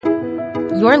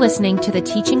You're listening to the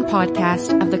teaching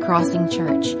podcast of the Crossing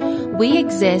Church. We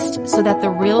exist so that the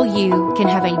real you can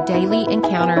have a daily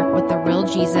encounter with the real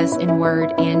Jesus in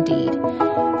word and deed.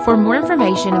 For more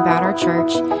information about our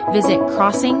church, visit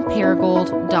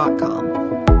crossingparagould.com.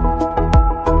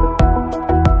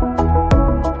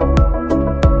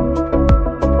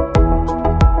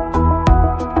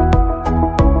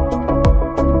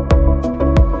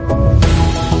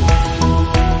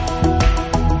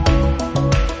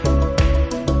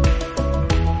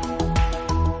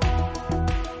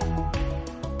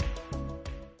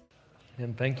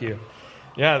 Thank you.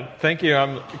 Yeah, thank you.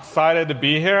 I'm excited to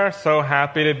be here. So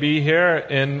happy to be here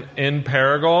in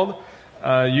Paragould.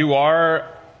 You are,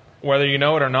 whether you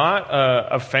know it or not,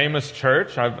 a famous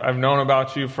church. I've known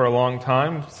about you for a long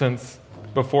time, since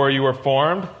before you were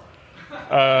formed.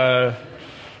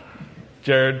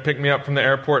 Jared picked me up from the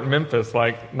airport in Memphis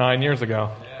like 9 years ago,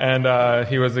 and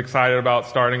he was excited about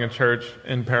starting a church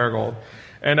in Paragould.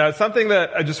 And something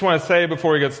that I just want to say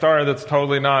before we get started that's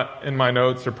totally not in my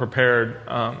notes or prepared,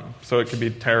 so it could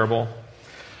be terrible.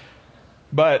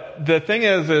 But the thing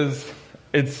is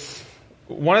it's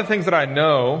one of the things that I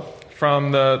know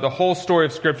from the whole story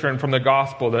of Scripture and from the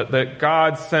Gospel, that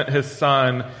God sent His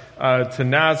Son to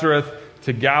Nazareth,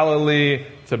 to Galilee,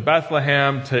 to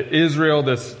Bethlehem, to Israel,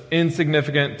 this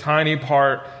insignificant, tiny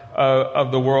part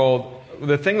of the world.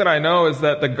 The thing that I know is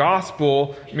that the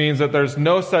gospel means that there's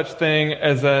no such thing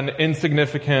as an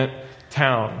insignificant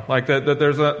town. Like that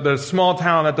there's a small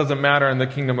town that doesn't matter in the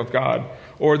kingdom of God.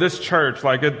 Or this church,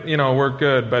 like it, we're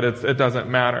good, but it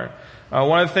doesn't matter.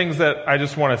 One of the things that I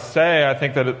just want to say, I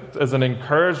think that as an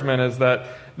encouragement, is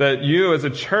that you as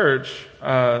a church,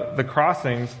 the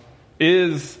Crossings,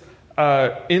 is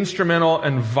instrumental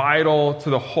and vital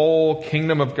to the whole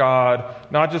kingdom of God,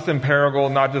 not just in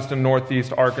Paragould, not just in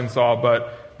Northeast Arkansas,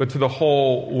 but to the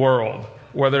whole world.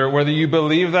 Whether you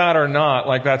believe that or not,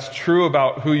 like that's true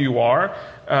about who you are,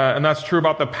 and that's true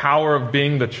about the power of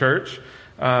being the church.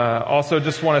 Also,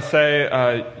 just want to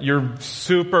say you're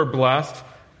super blessed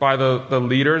by the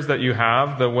leaders that you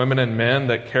have, the women and men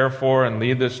that care for and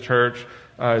lead this church.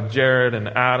 Jared and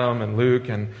Adam and Luke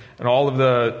and all of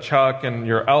the Chuck and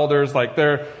your elders, like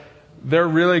they're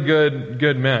really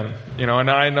good men,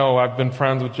 and I know I've been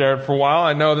friends with Jared for a while.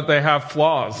 I know that they have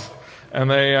flaws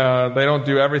and they don't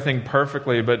do everything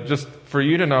perfectly, but just for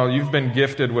you to know, you've been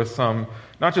gifted with some,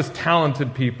 not just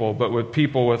talented people, but with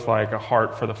people with like a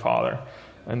heart for the Father.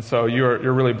 And so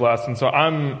you're really blessed. And so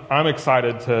I'm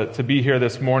excited to be here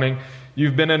this morning.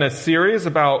 You've been in a series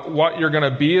about what you're going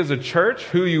to be as a church,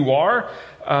 who you are.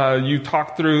 You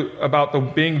talked through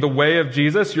about being the way of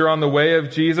Jesus. You're on the way of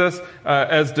Jesus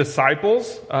as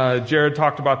disciples. Jared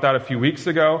talked about that a few weeks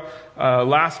ago.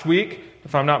 Last week,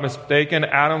 if I'm not mistaken,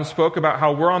 Adam spoke about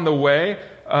how we're on the way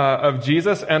of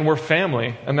Jesus and we're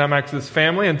family, and that makes us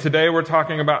family. And today we're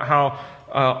talking about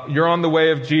how you're on the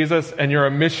way of Jesus and you're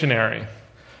a missionary.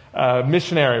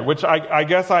 Missionary, which I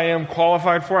guess I am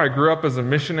qualified for. I grew up as a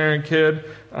missionary kid,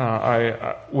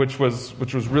 which was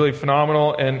really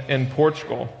phenomenal in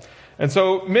Portugal. And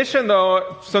so mission,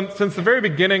 though, since the very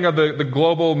beginning of the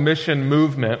global mission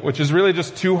movement, which is really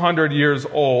just 200 years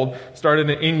old, started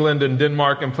in England and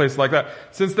Denmark and places like that,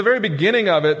 since the very beginning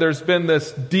of it, there's been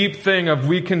this deep thing of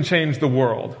we can change the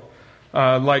world.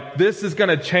 Like this is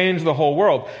going to change the whole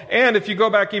world. And if you go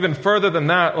back even further than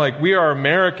that, like we are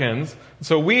Americans,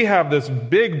 so we have this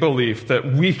big belief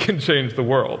that we can change the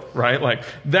world, right? Like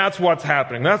that's what's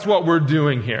happening. That's what we're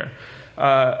doing here.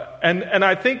 And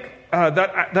I think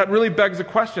that really begs a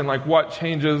question, like what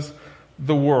changes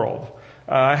the world?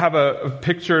 I have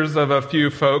pictures of a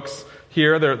few folks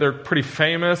here. They're pretty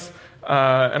famous,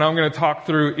 and I'm going to talk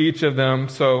through each of them.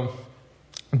 So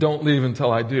don't leave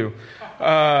until I do.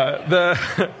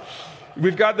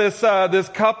 We've got this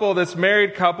couple, this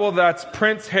married couple. That's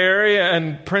Prince Harry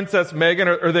and Princess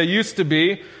Meghan, or they used to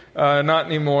be, not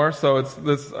anymore. So it's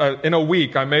this. In a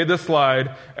week, I made this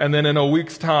slide, and then in a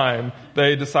week's time,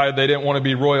 they decided they didn't want to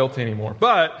be royalty anymore.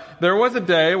 But there was a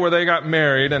day where they got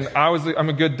married, and I'm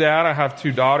a good dad. I have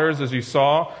 2 daughters, as you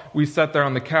saw. We sat there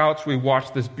on the couch. We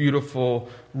watched this beautiful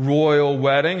royal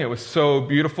wedding. It was so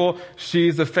beautiful.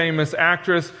 She's a famous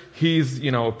actress. He's,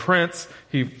 a prince.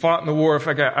 He fought in the war of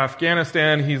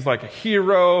Afghanistan. He's like a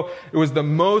hero. It was the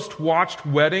most watched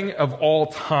wedding of all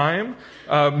time,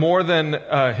 more than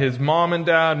his mom and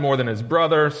dad, more than his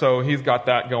brother. So he's got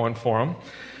that going for him.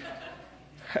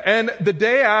 And the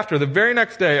day after, the very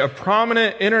next day, a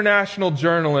prominent international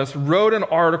journalist wrote an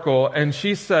article, and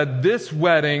she said, "This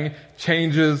wedding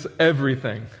changes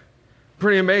everything."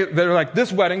 pretty amazing. They're like,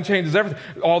 this wedding changes everything.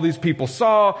 All these people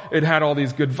saw, it had all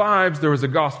these good vibes. There was a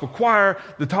gospel choir.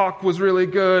 The talk was really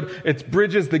good. It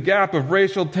bridges the gap of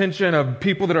racial tension of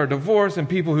people that are divorced and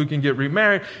people who can get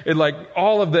remarried. It like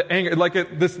all of the anger,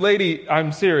 this lady,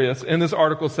 I'm serious, in this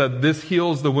article said, this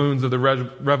heals the wounds of the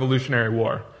Revolutionary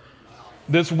War.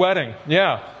 This wedding,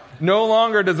 yeah. No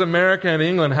longer does America and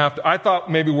England have to, I thought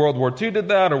maybe World War II did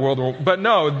that or but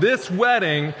no, this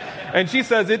wedding, and she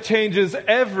says it changes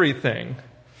everything.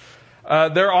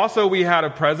 We had a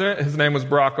president, his name was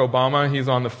Barack Obama. He's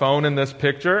on the phone in this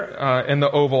picture, in the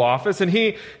Oval Office. And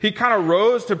he kind of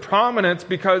rose to prominence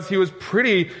because he was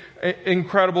pretty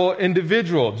incredible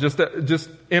individual, just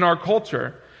in our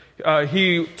culture.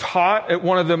 He taught at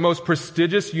one of the most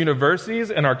prestigious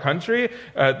universities in our country,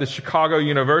 the Chicago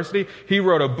University. He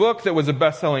wrote a book that was a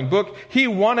best-selling book. He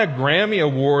won a Grammy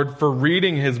Award for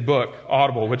reading his book,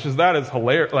 Audible, that is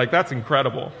hilarious. That's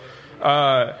incredible.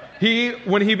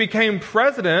 When he became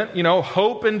president,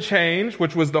 hope and change,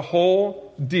 which was the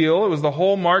whole deal. It was the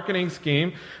whole marketing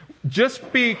scheme.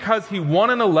 Just because he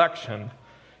won an election,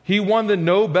 he won the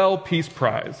Nobel Peace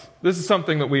Prize. This is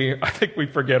something that I think we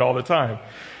forget all the time.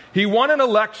 He won an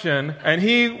election, and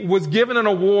he was given an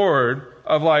award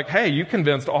of hey, you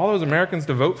convinced all those Americans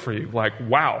to vote for you.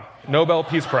 Wow, Nobel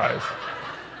Peace Prize.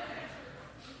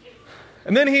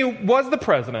 And then he was the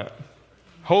president.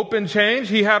 Hope and change.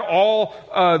 He had all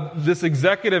this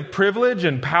executive privilege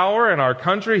and power in our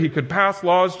country. He could pass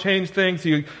laws, change things.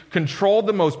 He controlled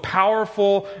the most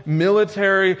powerful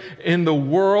military in the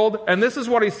world. And this is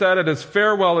what he said at his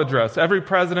farewell address. Every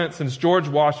president since George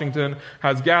Washington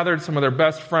has gathered some of their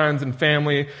best friends and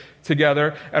family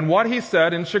together. And what he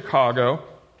said in Chicago,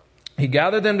 he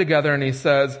gathered them together and he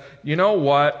says, you know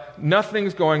what?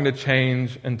 Nothing's going to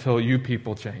change until you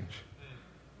people change.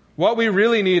 What we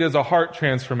really need is a heart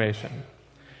transformation.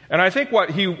 And I think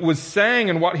what he was saying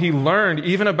and what he learned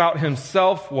even about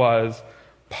himself was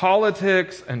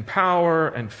politics and power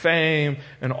and fame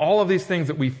and all of these things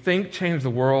that we think change the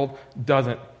world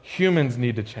doesn't. Humans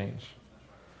need to change.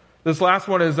 This last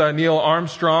one is Neil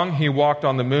Armstrong. He walked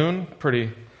on the moon.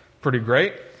 Pretty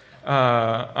great.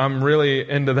 I'm really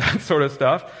into that sort of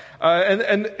stuff.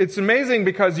 And it's amazing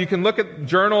because you can look at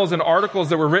journals and articles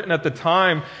that were written at the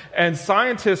time, and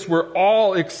scientists were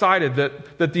all excited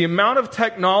that the amount of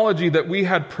technology that we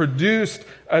had produced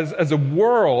as a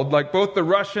world, like both the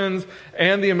Russians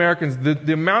and the Americans,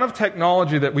 the amount of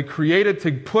technology that we created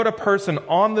to put a person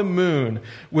on the moon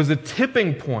was a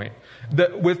tipping point.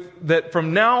 That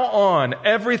from now on,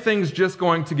 everything's just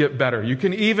going to get better. You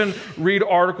can even read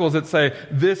articles that say,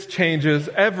 this changes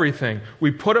everything.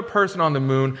 We put a person on the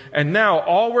moon, and now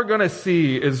all we're going to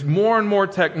see is more and more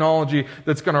technology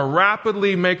that's going to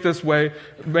rapidly make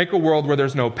a world where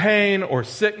there's no pain or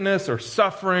sickness or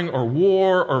suffering or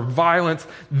war or violence.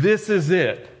 This is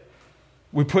it.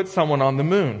 We put someone on the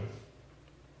moon.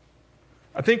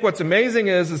 I think what's amazing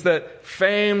is that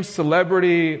fame,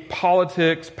 celebrity,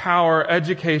 politics, power,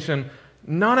 education,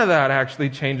 none of that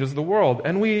actually changes the world.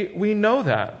 And we know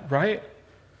that, right?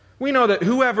 We know that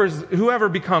whoever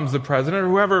becomes the president or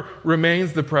whoever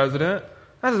remains the president,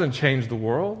 that doesn't change the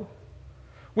world.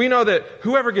 We know that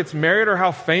whoever gets married or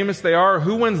how famous they are, or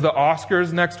who wins the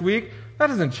Oscars next week, that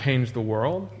doesn't change the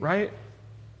world, right?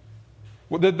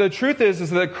 Well, the truth is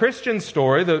that the Christian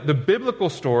story, the biblical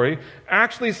story,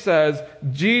 actually says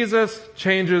Jesus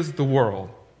changes the world.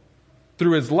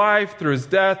 Through his life, through his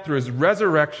death, through his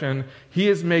resurrection, he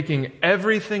is making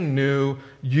everything new,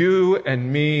 you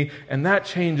and me, and that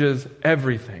changes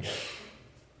everything.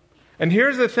 And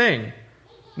here's the thing.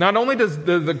 Not only does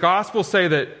the gospel say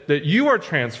that you are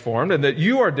transformed and that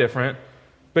you are different,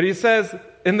 but he says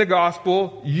in the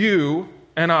gospel, you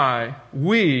and I,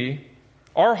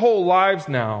 our whole lives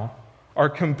now are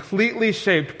completely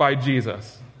shaped by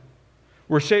Jesus.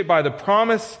 We're shaped by the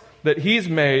promise that he's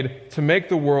made to make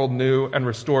the world new and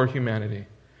restore humanity.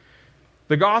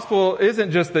 The gospel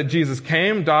isn't just that Jesus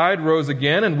came, died, rose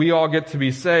again, and we all get to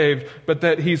be saved, but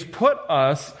that he's put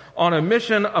us on a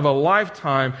mission of a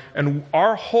lifetime, and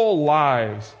our whole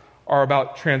lives are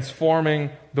about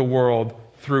transforming the world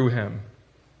through him.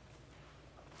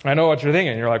 I know what you're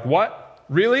thinking. You're like, what?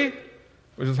 Really?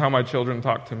 Which is how my children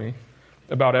talk to me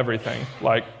about everything.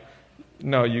 Like,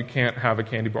 no, you can't have a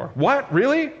candy bar. What?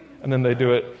 Really? And then they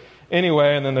do it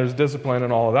anyway, and then there's discipline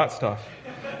and all of that stuff.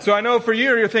 So I know for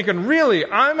you, you're thinking, really?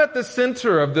 I'm at the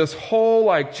center of this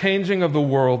whole, changing of the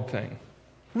world thing.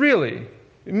 Really?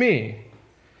 Me?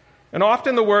 And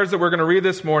often the words that we're going to read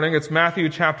this morning, it's Matthew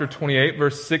chapter 28,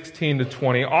 verse 16 to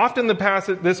 20. Often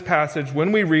this passage,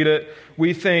 when we read it,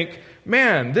 we think,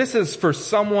 man, this is for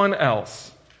someone else.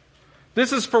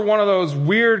 This is for one of those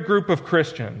weird group of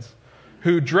Christians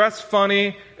who dress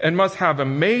funny and must have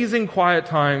amazing quiet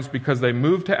times because they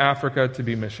moved to Africa to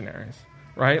be missionaries,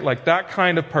 right? Like that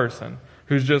kind of person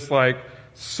who's just like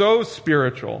so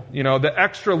spiritual, the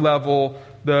extra level,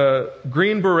 the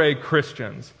Green Beret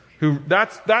Christians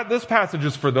this passage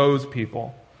is for those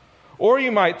people. Or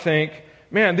you might think,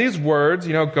 man, these words,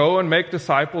 go and make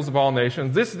disciples of all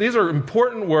nations. These are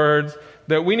important words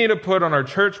that we need to put on our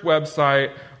church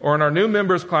website or in our new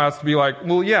members class to be like,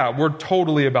 well, yeah, we're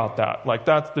totally about that. Like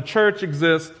the church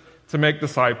exists to make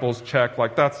disciples, check.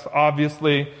 Like that's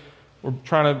obviously, we're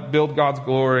trying to build God's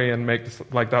glory and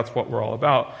that's what we're all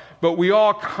about. But we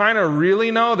all kind of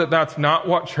really know that that's not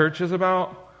what church is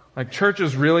about. Like church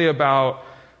is really about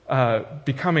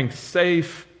becoming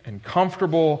safe and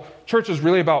comfortable. Church is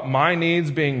really about my needs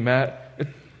being met.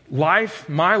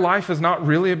 My life is not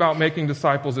really about making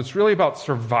disciples. It's really about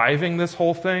surviving this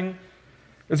whole thing.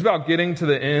 It's about getting to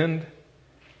the end.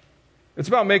 It's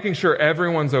about making sure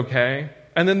everyone's okay.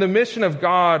 And then the mission of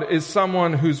God is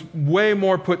someone who's way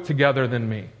more put together than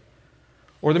me.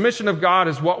 Or the mission of God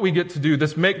is what we get to do.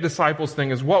 This make disciples thing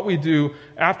is what we do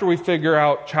after we figure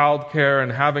out childcare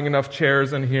and having enough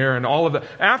chairs in here and all of that.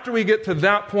 After we get to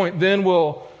that point, then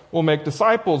we'll make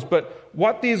disciples. But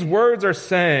what these words are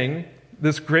saying,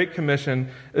 this Great Commission,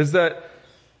 is that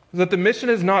the mission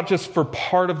is not just for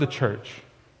part of the church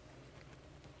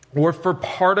or for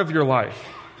part of your life.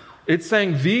 It's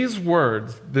saying these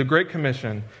words, the Great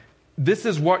Commission, this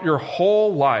is what your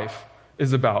whole life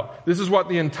is about. This is what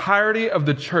the entirety of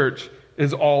the church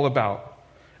is all about.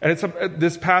 And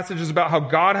this passage is about how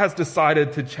God has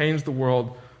decided to change the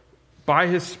world by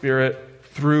His Spirit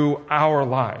through our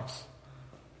lives.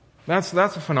 That's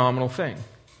a phenomenal thing.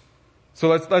 So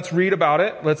let's read about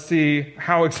it. Let's see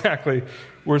how exactly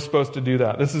we're supposed to do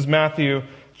that. This is Matthew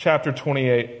chapter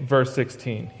 28, verse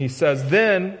 16. He says,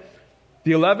 "Then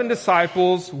the 11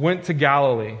 disciples went to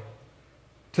Galilee,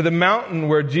 to the mountain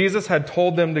where Jesus had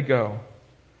told them to go.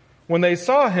 When they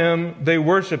saw Him, they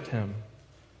worshipped Him,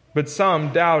 but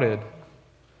some doubted.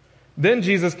 Then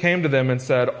Jesus came to them and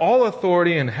said, 'All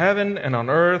authority in heaven and on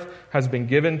earth has been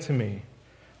given to me.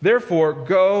 Therefore,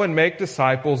 go and make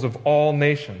disciples of all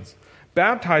nations,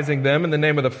 baptizing them in the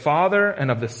name of the Father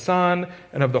and of the Son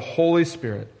and of the Holy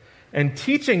Spirit, and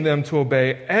teaching them to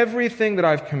obey everything that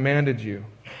I've commanded you.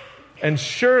 And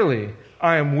surely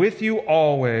I am with you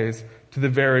always to the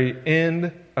very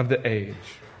end of the age.'"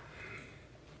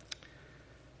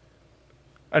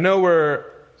 I know we're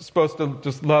supposed to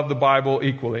just love the Bible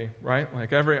equally, right?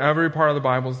 Like every part of the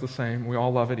Bible is the same. We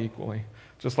all love it equally.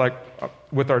 Just like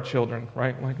with our children,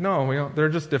 right? Like, no, they're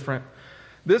just different.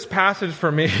 This passage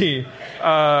for me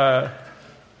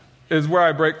is where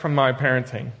I break from my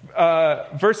parenting.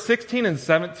 Verse 16 and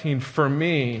 17 for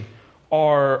me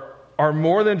are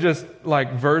more than just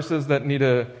like verses that need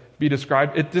to be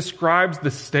described. It describes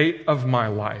the state of my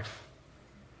life.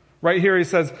 Right here he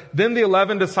says, then the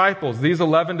 11 disciples. These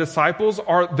 11 disciples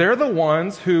they're the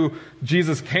ones who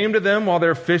Jesus came to them while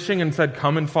they're fishing and said,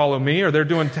 "Come and follow me." Or they're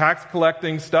doing tax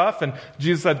collecting stuff and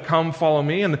Jesus said, "Come follow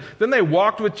me." And then they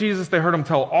walked with Jesus. They heard Him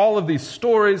tell all of these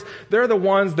stories. They're the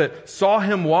ones that saw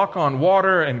Him walk on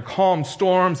water and calm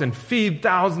storms and feed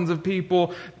thousands of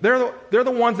people. They're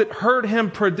the ones that heard Him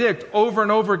predict over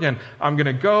and over again, "I'm going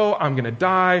to go, I'm going to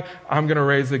die, I'm going to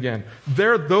raise again."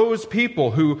 They're those people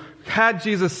who had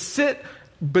Jesus sit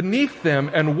beneath them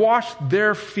and wash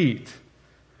their feet.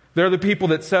 They're the people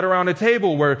that sat around a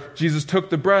table where Jesus took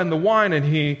the bread and the wine and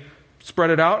He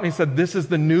spread it out and He said, "This is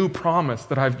the new promise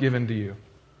that I've given to you."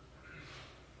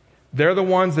 They're the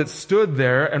ones that stood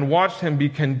there and watched Him be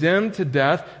condemned to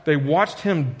death. They watched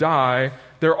Him die.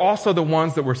 They're also the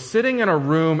ones that were sitting in a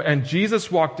room and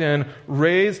Jesus walked in,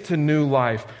 raised to new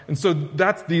life. And so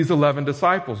that's these 11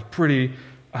 disciples. Pretty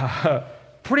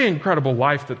incredible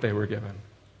life that they were given.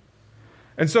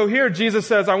 And so here Jesus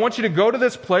says, "I want you to go to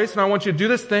this place and I want you to do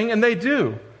this thing." And they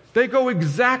do. They go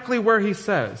exactly where He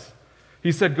says.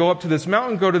 He said, "Go up to this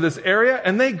mountain, go to this area,"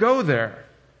 and they go there.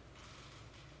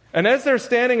 And as they're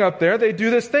standing up there, they do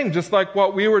this thing, just like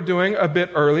what we were doing a bit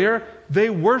earlier. They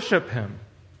worship Him.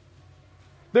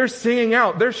 They're singing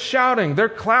out, they're shouting, they're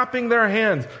clapping their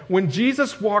hands. When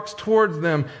Jesus walks towards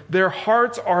them, their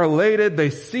hearts are elated. They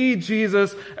see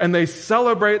Jesus and they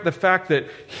celebrate the fact that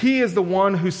He is the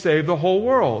one who saved the whole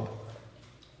world.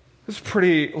 It's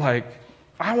pretty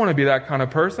I want to be that kind of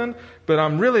person, but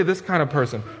I'm really this kind of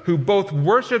person who both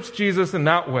worships Jesus in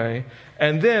that way,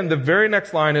 and then the very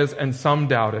next line is, "and some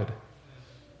doubted."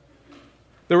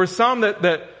 There were some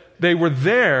that they were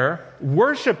there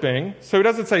worshiping, so He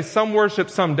doesn't say some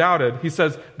worshiped, some doubted. He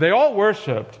says they all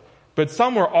worshiped, but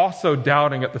some were also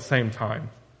doubting at the same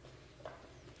time.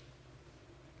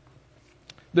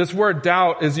 This word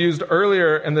doubt is used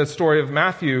earlier in the story of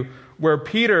Matthew, where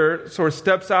Peter sort of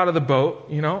steps out of the boat,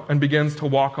 and begins to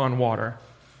walk on water.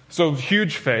 So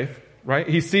huge faith, right?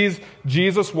 He sees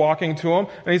Jesus walking to him,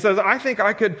 and he says, I think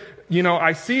I could,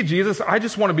 I see Jesus, I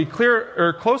just want to be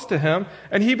close to him.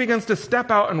 And he begins to step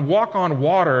out and walk on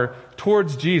water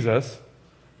towards Jesus.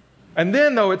 And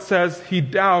then, though, it says he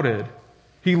doubted.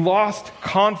 He lost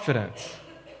confidence.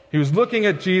 He was looking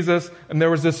at Jesus, and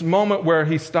there was this moment where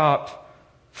he stopped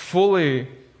fully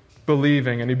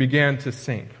believing, and he began to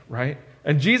sink, right?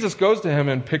 And Jesus goes to him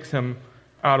and picks him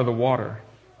out of the water.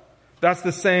 That's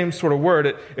the same sort of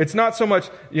word. It's not so much,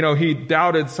 he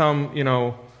doubted some,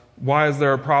 why is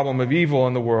there a problem of evil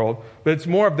in the world? But it's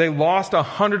more of they lost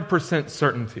 100%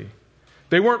 certainty.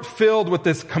 They weren't filled with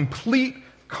this complete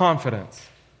confidence.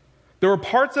 There were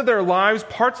parts of their lives,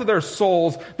 parts of their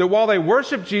souls, that while they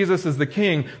worship Jesus as the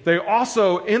King, they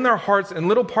also, in their hearts, in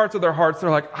little parts of their hearts, they're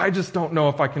like, I just don't know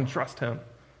if I can trust him.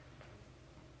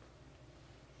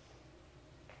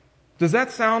 Does that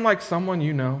sound like someone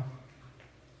you know?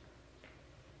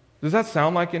 Does that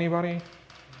sound like anybody?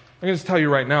 I can just tell you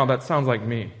right now, that sounds like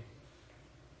me.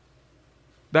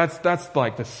 That's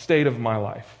like the state of my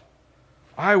life.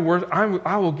 I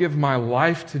will give my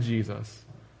life to Jesus.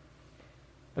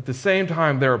 At the same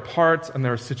time, there are parts and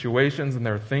there are situations and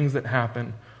there are things that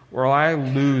happen where I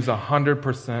lose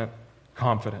 100%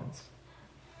 confidence.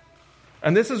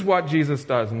 And this is what Jesus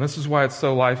does, and this is why it's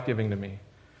so life-giving to me.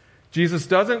 Jesus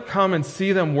doesn't come and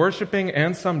see them worshiping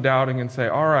and some doubting and say,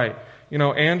 all right,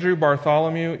 Andrew,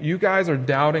 Bartholomew, you guys are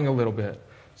doubting a little bit.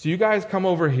 So you guys come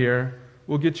over here.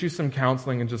 We'll get you some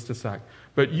counseling in just a sec.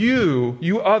 But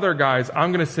you other guys,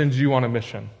 I'm going to send you on a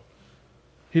mission.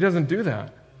 He doesn't do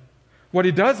that. What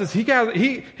he does is he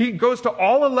goes to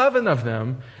all 11 of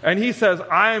them and he says,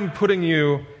 I'm putting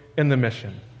you in the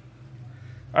mission.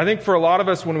 I think for a lot of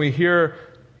us, when we hear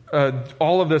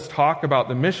all of this talk about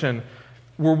the mission,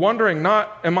 we're wondering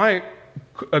not, am I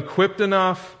equipped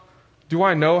enough? Do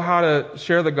I know how to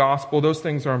share the gospel? Those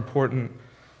things are important.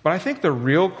 But I think the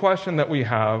real question that we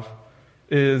have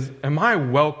is, am I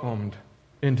welcomed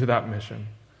into that mission?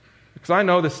 Because I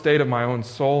know the state of my own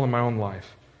soul and my own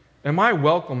life. Am I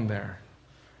welcomed there?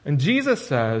 And Jesus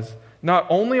says, not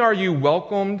only are you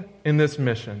welcomed in this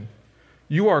mission,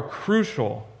 you are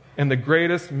crucial in the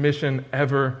greatest mission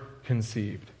ever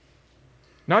conceived.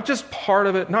 Not just part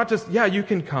of it, not just, you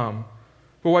can come.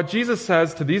 But what Jesus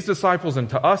says to these disciples and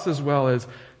to us as well is,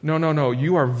 no,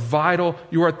 you are vital.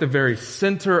 You are at the very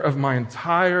center of my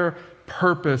entire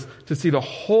purpose to see the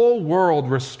whole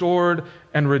world restored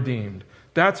and redeemed.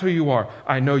 That's who you are.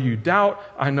 I know you doubt.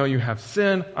 I know you have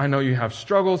sin. I know you have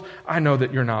struggles. I know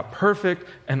that you're not perfect,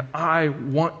 and I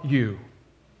want you.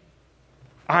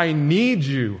 I need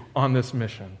you on this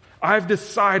mission. I've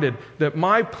decided that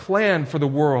my plan for the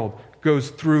world goes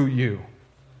through you.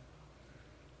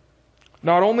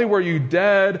 Not only were you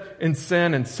dead in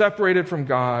sin and separated from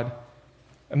God,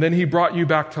 and then he brought you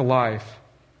back to life,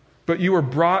 but you were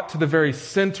brought to the very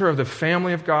center of the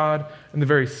family of God and the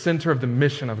very center of the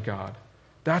mission of God.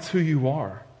 That's who you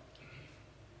are.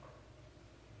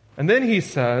 And then he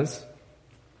says,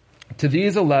 to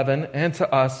these 11 and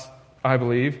to us, I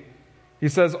believe, he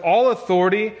says, all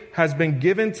authority has been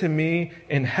given to me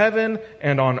in heaven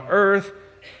and on earth.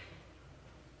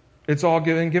 It's all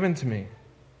given to me.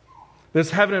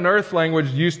 This heaven and earth language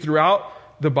used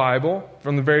throughout the Bible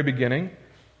from the very beginning.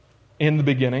 In the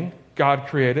beginning, God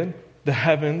created the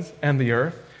heavens and the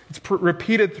earth. It's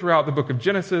repeated throughout the book of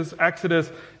Genesis, Exodus,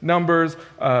 Numbers.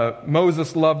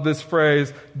 Moses loved this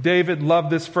phrase. David loved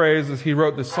this phrase as he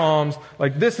wrote the Psalms.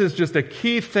 Like, this is just a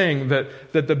key thing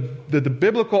that the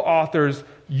biblical authors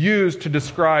use to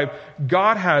describe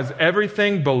God has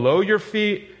everything below your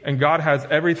feet and God has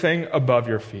everything above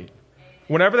your feet.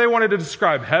 Whenever they wanted to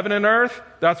describe heaven and earth,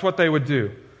 that's what they would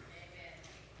do.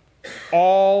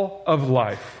 All of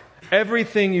life.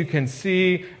 Everything you can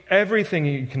see, everything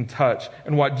you can touch.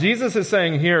 And what Jesus is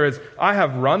saying here is, I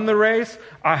have run the race,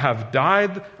 I have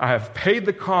died, I have paid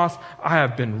the cost, I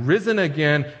have been risen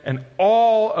again, and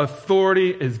all authority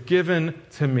is given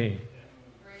to me.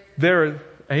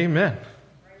 Amen.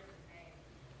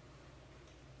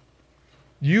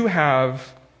 You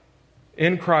have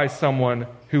in Christ someone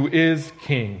who is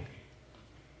king.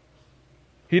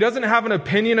 He doesn't have an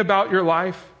opinion about your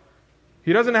life.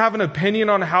 He doesn't have an opinion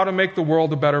on how to make the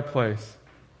world a better place.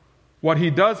 What he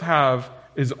does have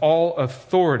is all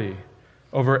authority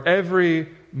over every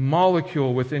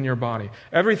molecule within your body.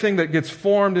 Everything that gets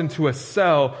formed into a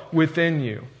cell within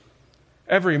you.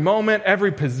 every moment,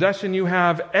 every possession you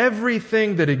have,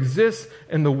 everything that exists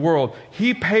in the world.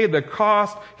 He paid the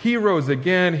cost. He rose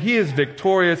again. He is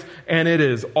victorious, and it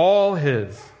is all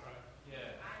His.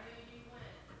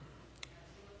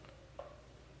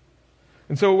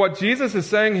 And so what Jesus is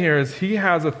saying here is He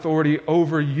has authority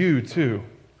over you too.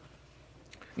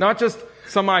 Not just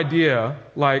some idea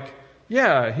like,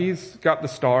 yeah, He's got the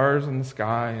stars in the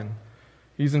sky and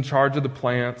He's in charge of the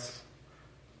plants.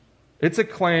 It's a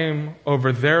claim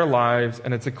over their lives,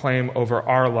 and it's a claim over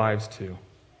our lives too.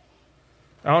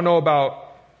 I don't know about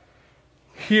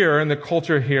here in the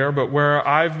culture here, but where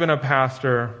I've been a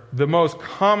pastor, the most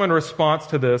common response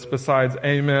to this, besides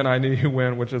amen, I knew you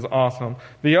win, which is awesome,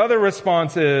 the other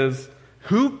response is,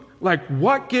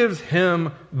 what gives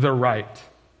Him the right?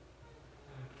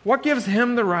 What gives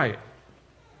Him the right?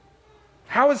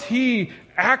 How is He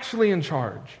actually in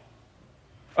charge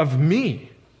of me?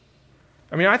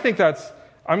 I mean, I think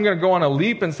I'm going to go on a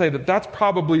leap and say that that's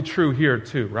probably true here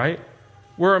too, right?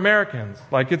 We're Americans.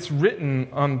 Like, it's written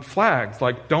on flags,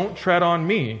 like, don't tread on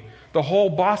me. The whole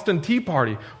Boston Tea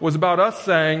Party was about us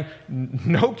saying,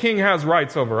 no king has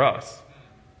rights over us.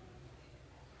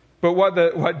 But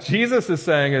what Jesus is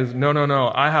saying is,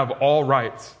 no, I have all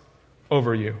rights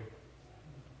over you.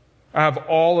 I have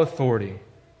all authority.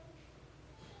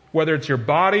 Whether it's your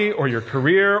body or your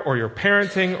career or your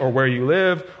parenting or where you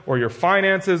live or your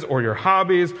finances or your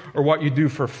hobbies or what you do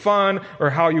for fun or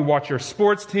how you watch your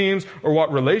sports teams or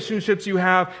what relationships you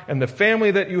have and the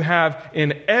family that you have,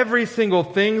 in every single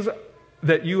thing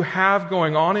that you have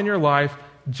going on in your life,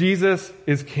 Jesus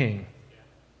is King.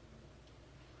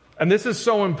 And this is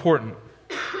so important,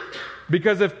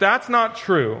 because if that's not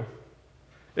true,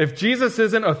 if Jesus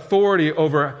isn't authority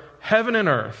over heaven and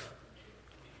earth,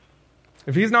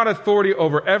 if He's not authority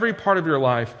over every part of your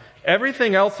life,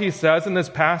 everything else He says in this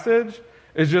passage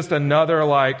is just another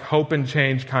hope and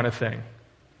change kind of thing.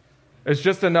 It's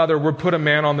just another we're put a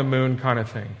man on the moon kind of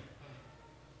thing.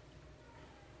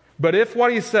 But if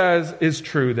what He says is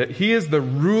true, that He is the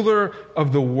ruler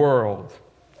of the world,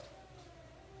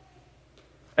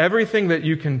 everything that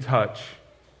you can touch,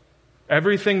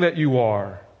 everything that you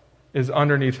are, is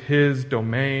underneath His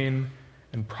domain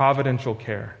and providential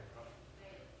care.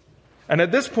 And at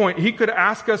this point, He could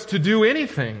ask us to do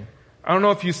anything. I don't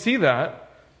know if you see that.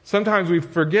 Sometimes we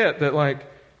forget that,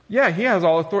 He has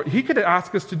all authority. He could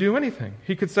ask us to do anything.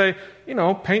 He could say,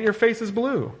 paint your faces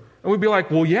blue. And we'd be like,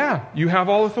 well, yeah, you have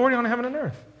all authority on heaven and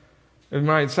earth. It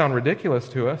might sound ridiculous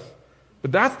to us,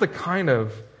 but that's the kind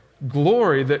of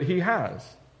glory that He has.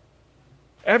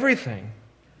 Everything.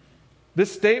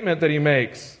 This statement that He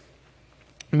makes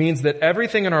means that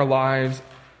everything in our lives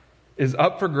is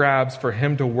up for grabs for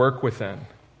Him to work within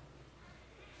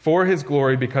for His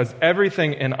glory, because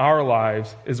everything in our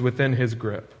lives is within His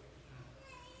grip.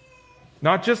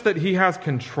 Not just that He has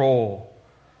control,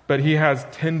 but He has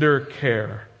tender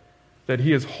care, that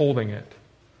He is holding it.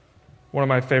 One of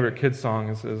my favorite kids'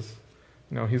 songs is,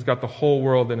 He's got the whole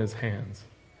world in His hands.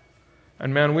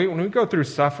 And man, when we go through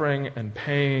suffering and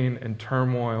pain and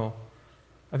turmoil,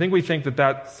 I think we think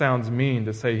that sounds mean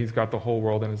to say He's got the whole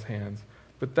world in His hands.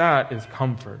 But that is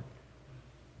comfort.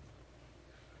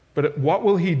 But what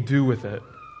will He do with it?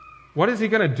 What is He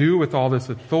going to do with all this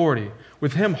authority?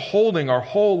 With Him holding our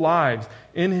whole lives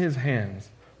in His hands,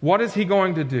 what is He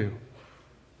going to do?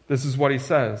 This is what He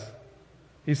says.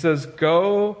 He says,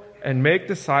 go and make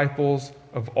disciples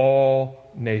of all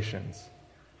nations.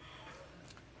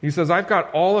 He says, I've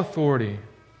got all authority.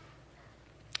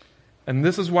 And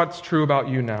this is what's true about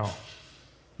you now.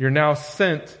 You're now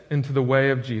sent into the way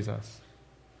of Jesus.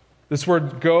 This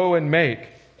word go and make,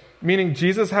 meaning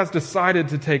Jesus has decided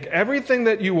to take everything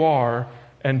that you are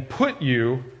and put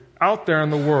you out there in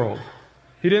the world.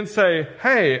 He didn't say,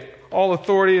 hey, all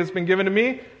authority has been given to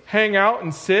me, hang out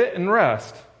and sit and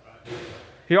rest.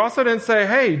 He also didn't say,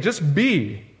 hey, just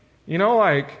be,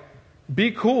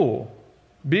 be cool,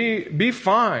 be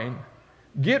fine,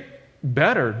 get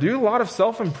better, do a lot of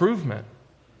self-improvement.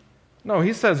 No,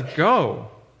 He says go.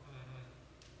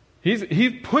 He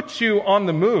puts you on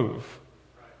the move.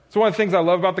 It's one of the things I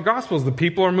love about the Gospels. The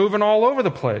people are moving all over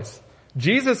the place.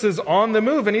 Jesus is on the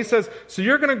move, and He says, so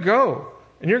you're going to go,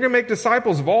 and you're going to make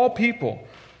disciples of all people.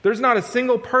 There's not a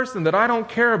single person that I don't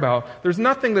care about. There's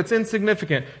nothing that's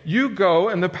insignificant. You go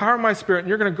in the power of my Spirit, and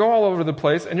you're going to go all over the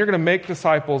place, and you're going to make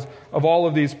disciples of all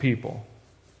of these people.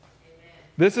 Amen.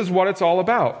 This is what it's all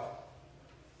about.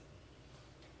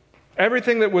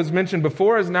 Everything that was mentioned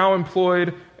before is now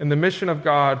employed in the mission of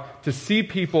God to see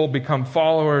people become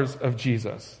followers of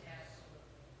Jesus.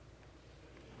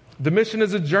 The mission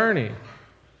is a journey.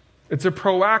 It's a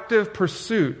proactive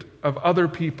pursuit of other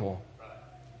people.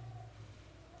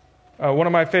 One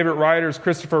of my favorite writers,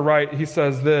 Christopher Wright, he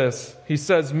says this. He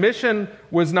says, mission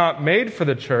was not made for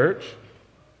the church.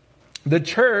 The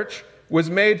church was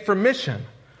made for mission,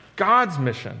 God's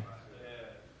mission.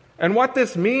 And what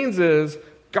this means is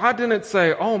God didn't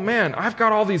say, oh man, I've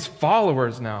got all these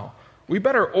followers now. We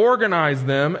better organize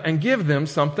them and give them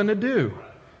something to do.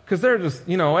 Because they're just,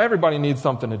 everybody needs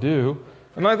something to do.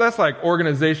 And that's like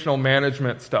organizational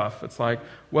management stuff. It's like,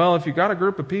 well, if you got a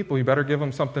group of people, you better give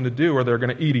them something to do or they're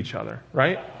going to eat each other,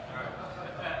 right?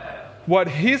 What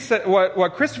he said,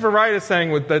 what Christopher Wright is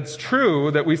saying that's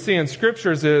true that we see in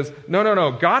scriptures is,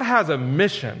 no. God has a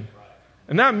mission.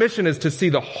 And that mission is to see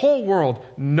the whole world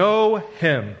know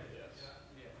Him.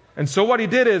 And so what He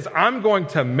did is, I'm going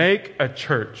to make a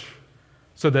church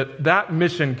so that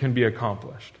mission can be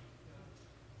accomplished.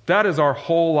 That is our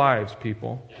whole lives,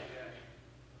 people.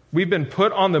 We've been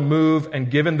put on the move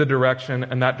and given the direction,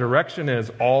 and that direction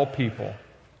is all people.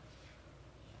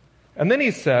 And then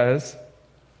he says,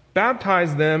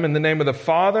 baptize them in the name of the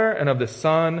Father and of the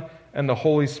Son and the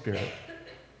Holy Spirit.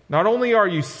 Not only are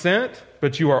you sent,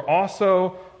 but you are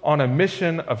also on a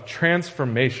mission of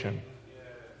transformation.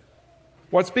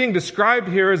 What's being described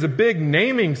here is a big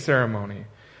naming ceremony,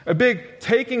 a big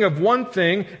taking of one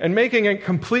thing and making it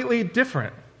completely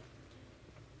different.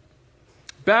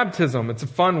 Baptism, it's a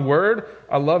fun word.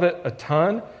 I love it a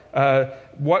ton.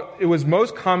 What it was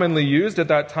most commonly used at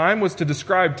that time was to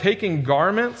describe taking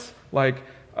garments like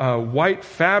white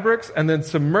fabrics and then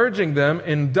submerging them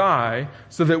in dye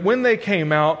so that when they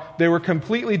came out, they were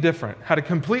completely different, had a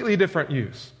completely different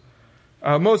use.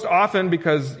 Most often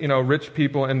because, rich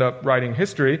people end up writing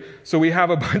history, so we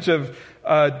have a bunch of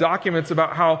documents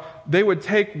about how they would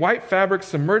take white fabric,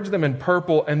 submerge them in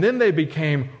purple, and then they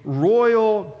became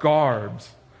royal garbs.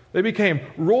 They became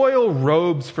royal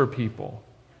robes for people.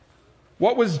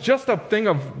 What was just a thing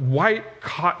of white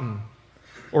cotton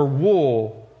or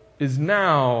wool is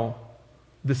now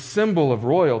the symbol of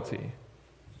royalty.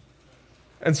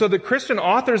 And so the Christian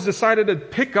authors decided to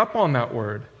pick up on that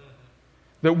word.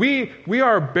 That we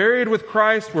are buried with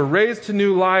Christ, we're raised to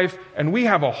new life, and we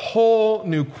have a whole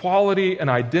new quality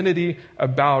and identity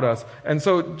about us. And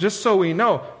so, just so we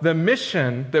know, the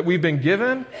mission that we've been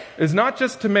given is not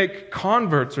just to make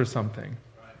converts or something.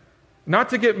 Not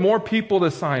to get more people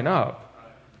to sign up.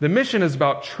 The mission is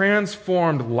about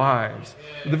transformed lives.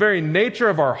 The very nature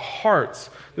of our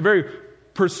hearts, the very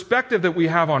perspective that we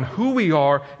have on who we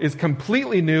are is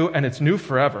completely new, and it's new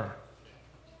forever.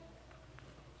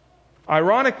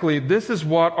 Ironically, this is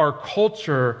what our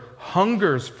culture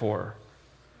hungers for.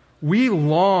 We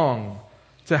long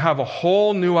to have a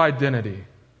whole new identity.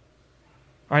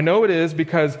 I know it is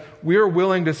because we're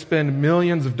willing to spend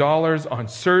millions of dollars on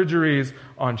surgeries,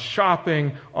 on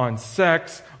shopping, on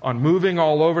sex, on moving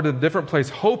all over to a different place,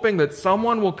 hoping that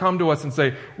someone will come to us and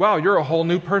say, wow, you're a whole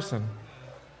new person.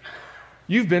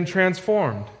 You've been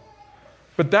transformed.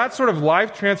 But that sort of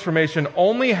life transformation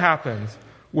only happens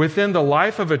within the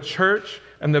life of a church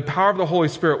and the power of the Holy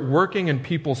Spirit working in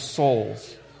people's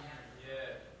souls.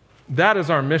 That is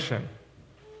our mission.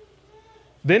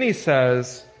 Then he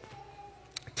says,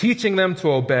 teaching them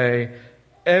to obey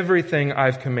everything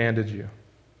I've commanded you.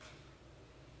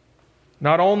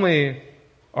 Not only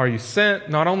are you sent,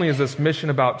 not only is this mission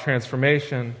about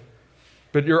transformation,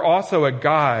 but you're also a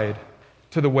guide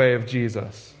to the way of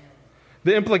Jesus.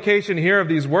 The implication here of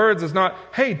these words is not,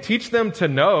 hey, teach them to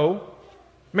know.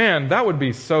 Man, that would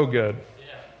be so good.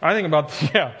 I think about,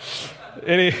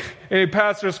 any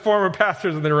pastors, former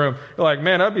pastors in the room, you're like,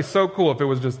 man, that'd be so cool if it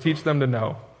was just teach them to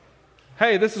know.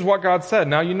 Hey, this is what God said.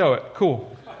 Now you know it.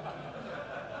 Cool.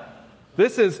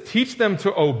 This is teach them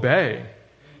to obey.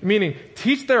 Meaning,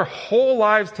 teach their whole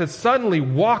lives to suddenly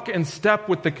walk in step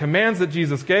with the commands that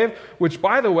Jesus gave, which,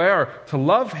 by the way, are to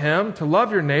love Him, to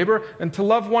love your neighbor, and to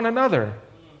love one another.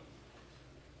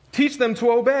 Teach them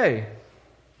to obey.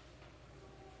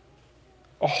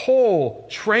 A whole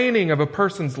training of a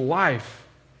person's life.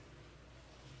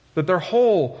 That their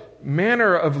whole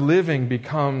manner of living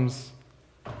becomes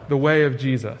the way of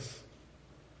Jesus.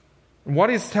 And what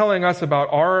he's telling us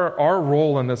about our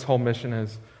role in this whole mission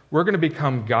is we're going to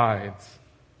become guides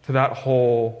to that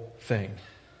whole thing.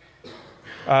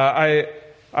 I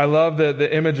love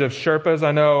the image of Sherpas.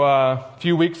 I know a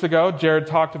few weeks ago, Jared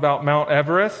talked about Mount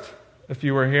Everest, if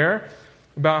you were here,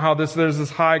 about how there's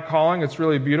this high calling. It's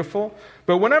really beautiful.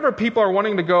 But whenever people are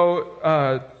wanting to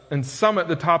go and summit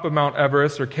the top of Mount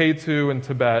Everest or K2 in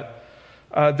Tibet,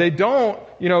 they don't,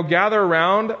 gather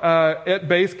around at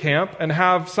base camp and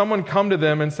have someone come to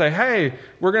them and say, hey,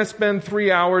 we're going to spend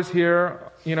 3 hours here,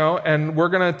 and we're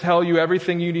going to tell you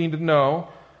everything you need to know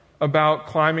about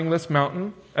climbing this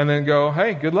mountain, and then go,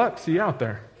 hey, good luck, see you out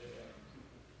there.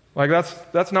 Like,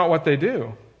 that's not what they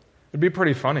do. It'd be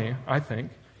pretty funny, I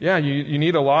think. Yeah, you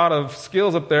need a lot of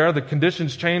skills up there. The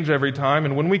conditions change every time.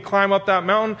 And when we climb up that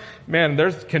mountain, man,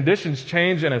 there's conditions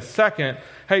change in a second.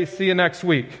 Hey, see you next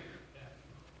week.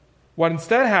 What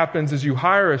instead happens is you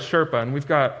hire a Sherpa, and we've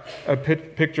got a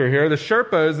picture here. The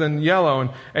Sherpa is in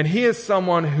yellow, and he is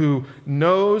someone who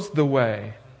knows the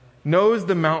way, knows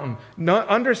the mountain,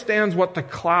 understands what the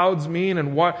clouds mean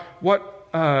and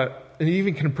and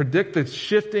even can predict the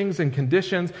shiftings and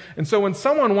conditions. And so when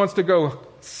someone wants to go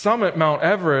summit Mount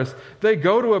Everest, they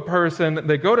go to a person,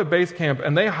 they go to base camp,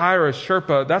 and they hire a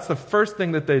Sherpa. That's the first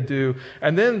thing that they do.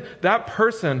 And then that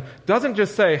person doesn't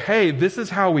just say, hey, this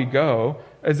is how we go,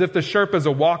 as if the Sherpa is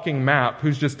a walking map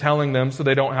who's just telling them so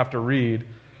they don't have to read.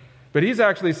 But he's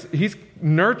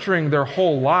nurturing their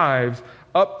whole lives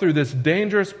up through this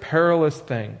dangerous, perilous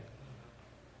thing.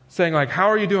 Saying like, how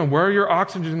are you doing? Where are your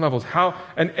oxygen levels?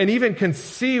 And even can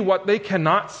see what they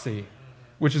cannot see,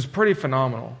 which is pretty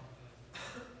phenomenal.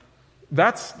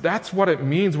 That's what it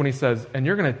means when he says, and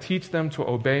you're going to teach them to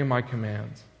obey my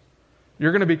commands.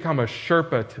 You're going to become a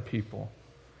Sherpa to people.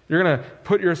 You're going to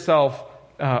put yourself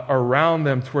around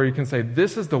them to where you can say,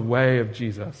 this is the way of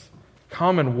Jesus.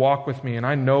 Come and walk with me, and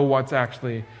I know what's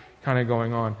actually kind of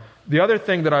going on. The other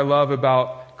thing that I love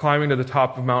about climbing to the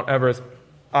top of Mount Everest,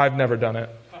 I've never done it.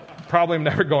 Probably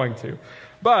never going to.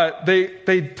 But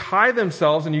they tie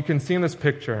themselves, and you can see in this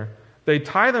picture, they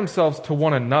tie themselves to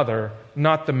one another,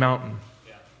 not the mountain.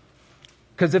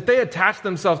 Because if they attach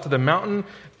themselves to the mountain,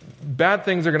 bad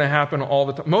things are going to happen all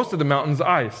the time. Most of the mountain's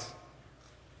ice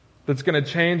that's going to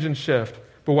change and shift.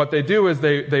 But what they do is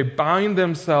they bind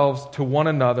themselves to one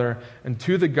another and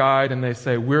to the guide, and they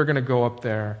say, we're going to go up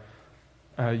there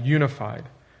unified.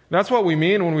 That's what we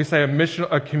mean when we say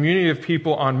a community of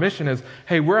people on mission is,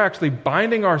 hey, we're actually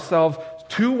binding ourselves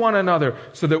to one another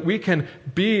so that we can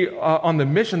be on the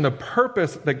mission, the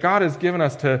purpose that God has given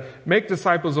us to make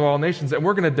disciples of all nations, and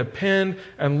we're going to depend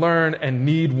and learn and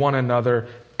need one another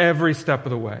every step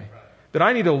of the way. That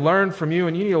I need to learn from you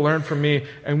and you need to learn from me,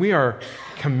 and we are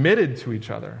committed to each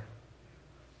other.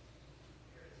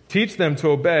 Teach them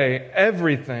to obey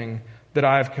everything that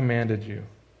I have commanded you.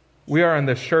 We are in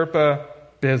the Sherpa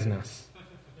business.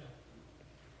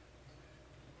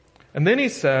 And then he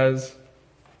says,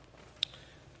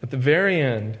 at the very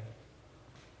end,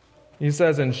 he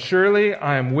says, and surely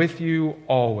I am with you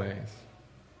always,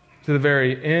 to the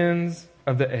very ends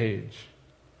of the age.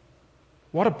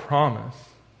 What a promise.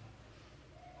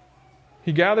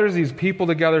 He gathers these people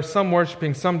together, some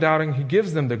worshiping, some doubting. He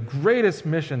gives them the greatest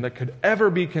mission that could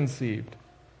ever be conceived.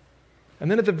 And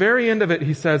then at the very end of it,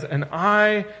 he says, and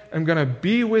I am going to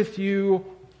be with you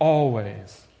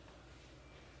always.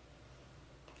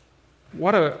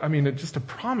 Just a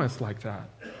promise like that.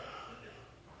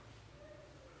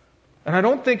 And I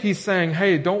don't think he's saying,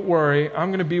 hey, don't worry, I'm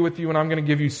going to be with you and I'm going to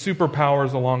give you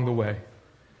superpowers along the way.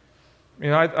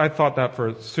 I thought that for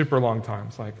a super long time.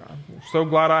 It's like, I'm so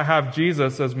glad I have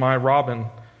Jesus as my Robin,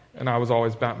 and I was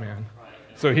always Batman.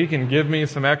 So he can give me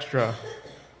some extra.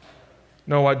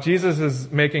 No, what Jesus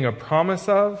is making a promise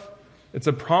of, it's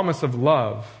a promise of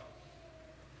love.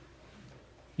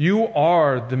 You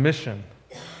are the mission.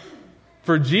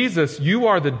 For Jesus, you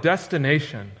are the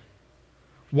destination.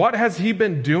 What has he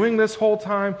been doing this whole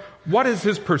time? What has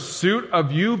his pursuit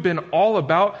of you been all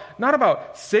about? Not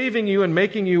about saving you and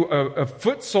making you a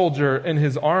foot soldier in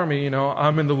his army.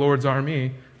 I'm in the Lord's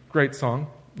army. Great song.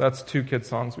 That's 2 kids'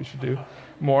 songs we should do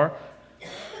more.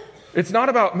 It's not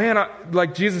about,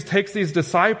 like Jesus takes these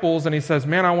disciples and he says,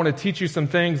 I want to teach you some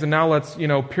things, and now let's,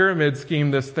 pyramid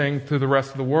scheme this thing to the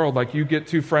rest of the world. Like you get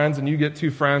 2 friends and you get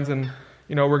 2 friends and,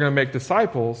 we're going to make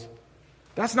disciples.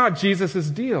 That's not Jesus'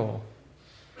 deal.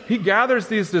 He gathers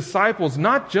these disciples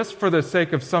not just for the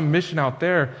sake of some mission out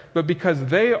there, but because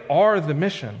they are the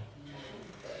mission.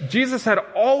 Jesus had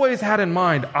always had in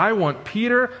mind, I want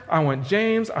Peter, I want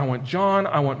James, I want John,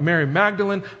 I want Mary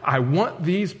Magdalene. I want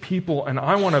these people and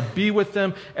I want to be with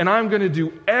them, and I'm going to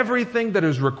do everything that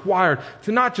is required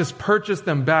to not just purchase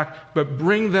them back, but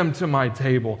bring them to my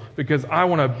table, because I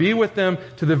want to be with them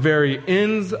to the very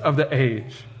ends of the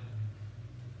age.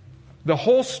 The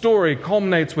whole story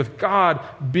culminates with God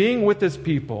being with his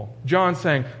people. John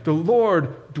saying, the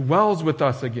Lord dwells with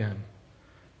us again.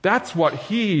 That's what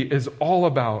he is all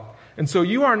about. And so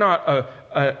you are not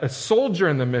a soldier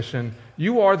in the mission.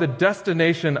 You are the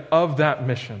destination of that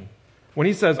mission. When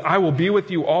he says, I will be with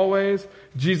you always,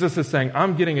 Jesus is saying,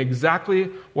 I'm getting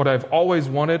exactly what I've always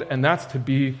wanted, and that's to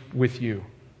be with you.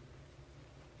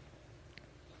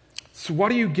 So what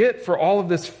do you get for all of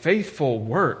this faithful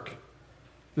work?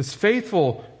 This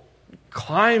faithful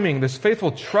climbing, this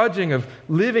faithful trudging of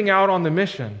living out on the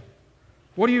mission,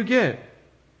 what do you get?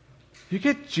 You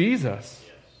get Jesus.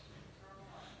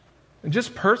 And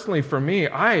just personally for me,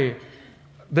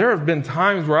 there have been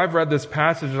times where I've read this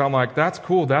passage and I'm like, that's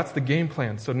cool, that's the game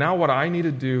plan. So now what I need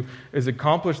to do is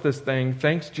accomplish this thing.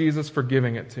 Thanks, Jesus, for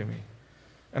giving it to me.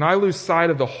 And I lose sight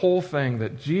of the whole thing,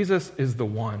 that Jesus is the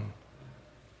one.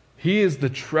 He is the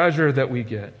treasure that we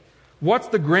get. What's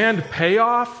the grand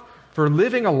payoff for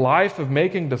living a life of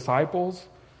making disciples?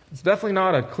 It's definitely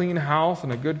not a clean house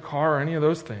and a good car or any of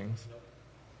those things.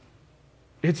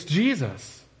 It's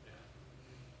Jesus.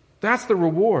 That's the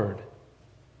reward.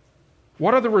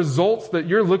 What are the results that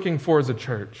you're looking for as a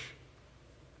church?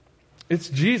 It's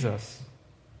Jesus.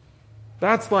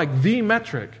 That's like the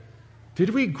metric. Did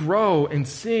we grow in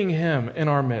seeing Him in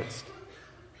our midst?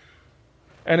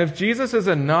 And if Jesus is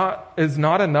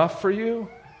not enough for you,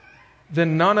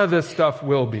 then none of this stuff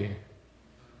will be.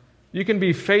 You can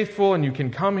be faithful and you can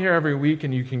come here every week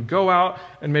and you can go out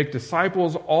and make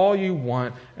disciples all you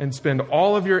want and spend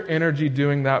all of your energy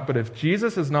doing that. But if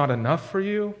Jesus is not enough for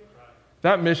you,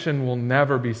 that mission will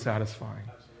never be satisfying.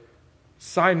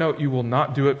 Side note, you will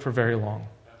not do it for very long.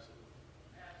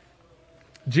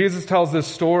 Jesus tells this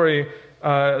story,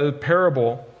 a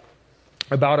parable,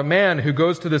 about a man who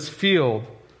goes to this field.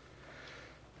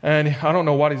 And I don't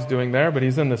know what he's doing there, but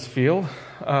he's in this field.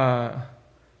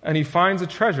 And he finds a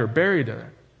treasure buried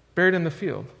in the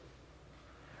field.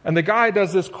 And the guy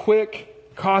does this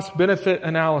quick cost-benefit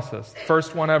analysis.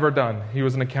 First one ever done. He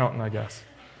was an accountant, I guess.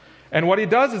 And what he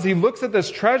does is he looks at this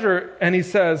treasure and he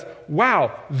says,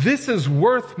 wow, this is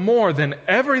worth more than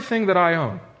everything that I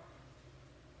own.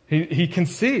 He can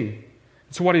see.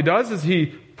 So what he does is he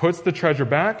puts the treasure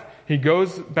back. He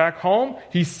goes back home.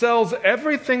 He sells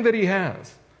everything that he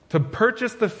has to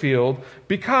purchase the field,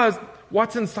 because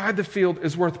what's inside the field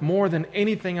is worth more than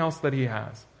anything else that he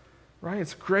has. Right?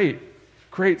 It's great.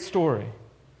 Great story.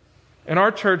 In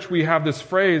our church, we have this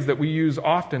phrase that we use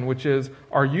often, which is,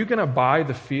 are you going to buy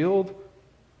the field?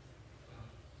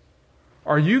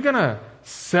 Are you going to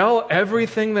sell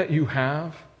everything that you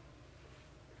have?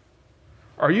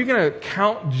 Are you going to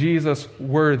count Jesus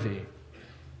worthy?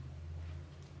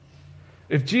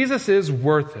 If Jesus is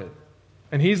worth it,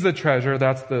 and He's the treasure,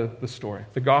 that's the story.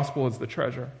 The gospel is the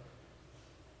treasure.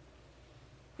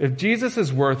 If Jesus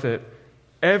is worth it,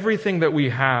 everything that we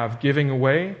have giving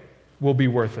away will be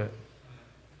worth it.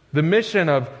 The mission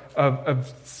of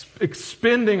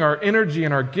expending our energy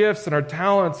and our gifts and our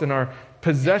talents and our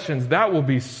possessions, that will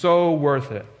be so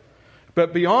worth it.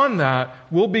 But beyond that,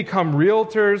 we'll become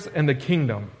realtors in the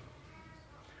kingdom.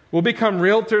 We'll become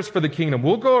realtors for the kingdom.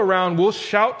 We'll go around, we'll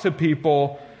shout to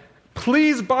people,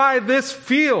 please buy this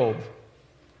field.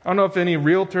 I don't know if any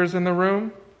realtors in the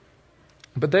room,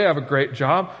 but they have a great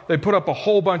job. They put up a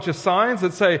whole bunch of signs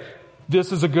that say,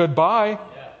 this is a good buy.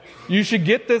 You should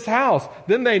get this house.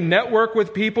 Then they network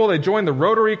with people. They join the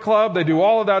Rotary Club. They do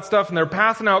all of that stuff, and they're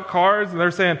passing out cards, and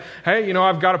they're saying, hey,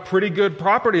 I've got a pretty good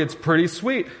property. It's pretty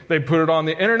sweet. They put it on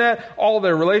the internet, all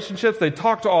their relationships. They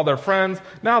talk to all their friends.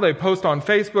 Now they post on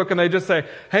Facebook, and they just say,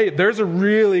 hey, there's a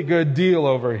really good deal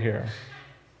over here.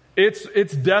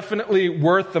 It's definitely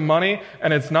worth the money,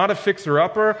 and it's not a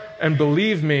fixer-upper. And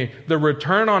believe me, the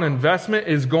return on investment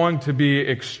is going to be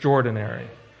extraordinary.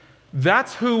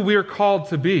 That's who we're called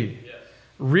to be. Yes.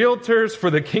 Realtors for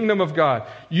the kingdom of God.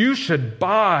 You should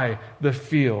buy the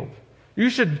field. You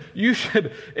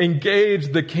should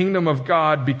engage the kingdom of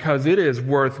God, because it is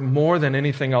worth more than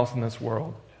anything else in this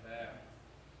world.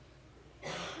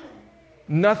 Amen.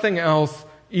 Nothing else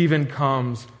even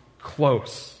comes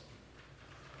close.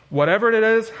 Whatever it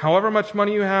is, however much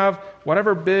money you have,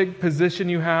 whatever big position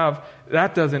you have,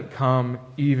 that doesn't come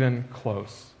even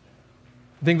close.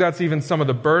 I think that's even some of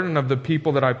the burden of the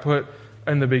people that I put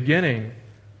in the beginning.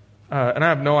 And I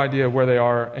have no idea where they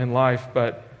are in life,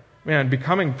 but man,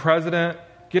 becoming president,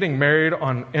 getting married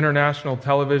on international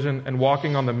television, and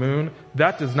walking on the moon,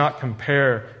 that does not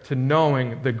compare to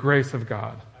knowing the grace of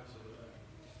God.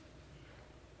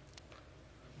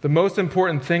 The most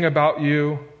important thing about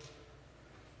you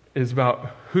is about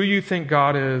who you think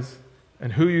God is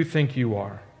and who you think you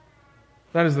are.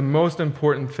 That is the most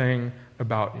important thing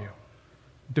about you.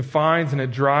 It defines and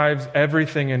it drives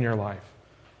everything in your life.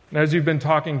 And as you've been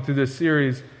talking through this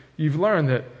series, you've learned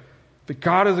that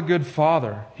God is a good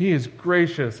father. He is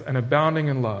gracious and abounding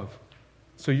in love.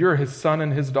 So you're His son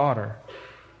and His daughter.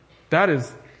 That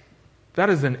is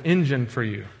an engine for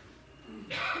you.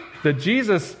 That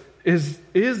Jesus is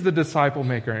the disciple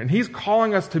maker, and He's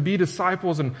calling us to be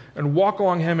disciples and walk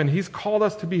along Him, and He's called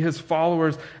us to be His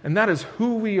followers, and that is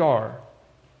who we are.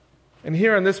 And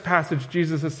here in this passage,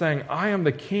 Jesus is saying, I am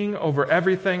the king over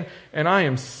everything, and I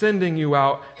am sending you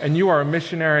out, and you are a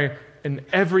missionary in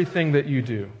everything that you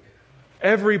do.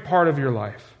 Every part of your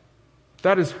life.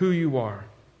 That is who you are.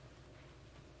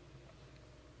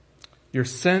 You're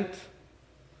sent.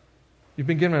 You've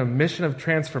been given a mission of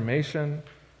transformation.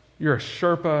 You're a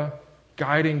Sherpa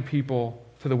guiding people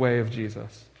to the way of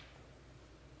Jesus.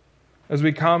 As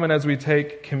we come and as we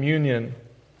take communion,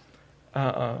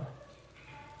 I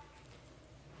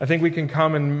think we can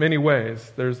come in many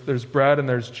ways. There's bread and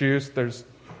there's juice. There's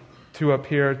 2 up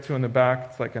here, 2 in the back.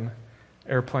 It's like an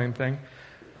airplane thing.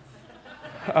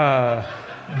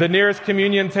 The nearest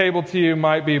communion table to you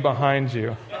might be behind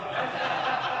you.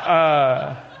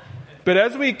 But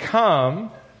as we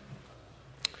come,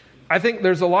 I think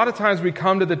there's a lot of times we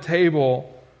come to the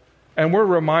table and we're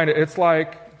reminded, it's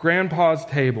like Grandpa's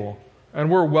table, and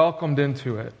we're welcomed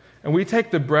into it. And we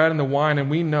take the bread and the wine and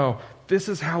we know this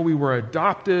is how we were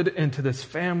adopted into this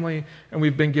family, and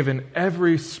we've been given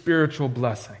every spiritual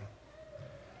blessing.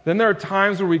 Then there are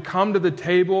times where we come to the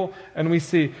table and we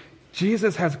see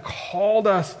Jesus has called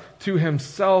us to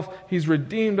himself. He's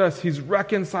redeemed us. He's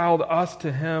reconciled us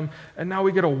to him. And now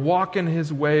we get to walk in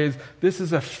his ways. This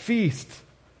is a feast,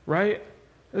 right?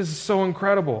 This is so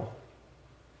incredible.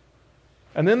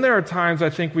 And then there are times I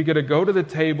think we get to go to the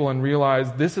table and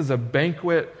realize this is a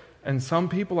banquet and some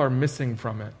people are missing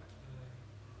from it.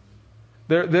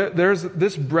 There's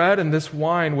this bread and this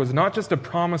wine was not just a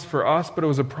promise for us, but it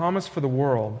was a promise for the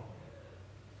world.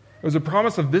 It was a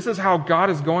promise of this is how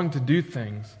God is going to do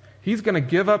things. He's going to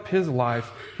give up his life.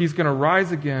 He's going to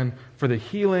rise again for the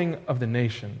healing of the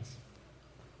nations.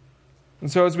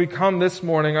 And so as we come this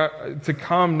morning, to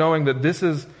come knowing that this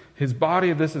is his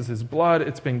body, this is his blood,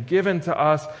 it's been given to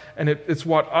us, and it's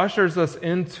what ushers us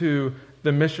into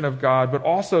the mission of God. But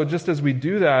also, just as we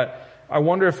do that, I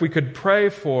wonder if we could pray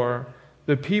for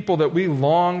the people that we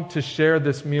long to share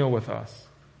this meal with us.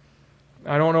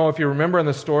 I don't know if you remember in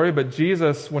the story, but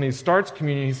Jesus, when he starts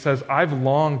communion, he says, I've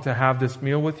longed to have this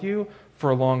meal with you for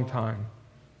a long time.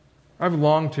 I've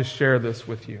longed to share this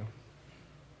with you.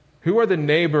 Who are the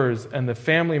neighbors and the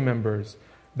family members,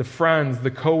 the friends, the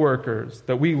coworkers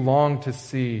that we long to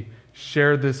see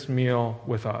share this meal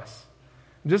with us?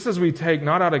 Just as we take,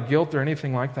 not out of guilt or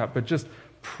anything like that, but just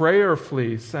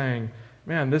prayerfully saying,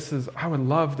 man, I would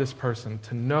love this person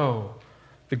to know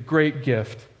the great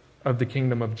gift of the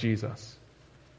kingdom of Jesus.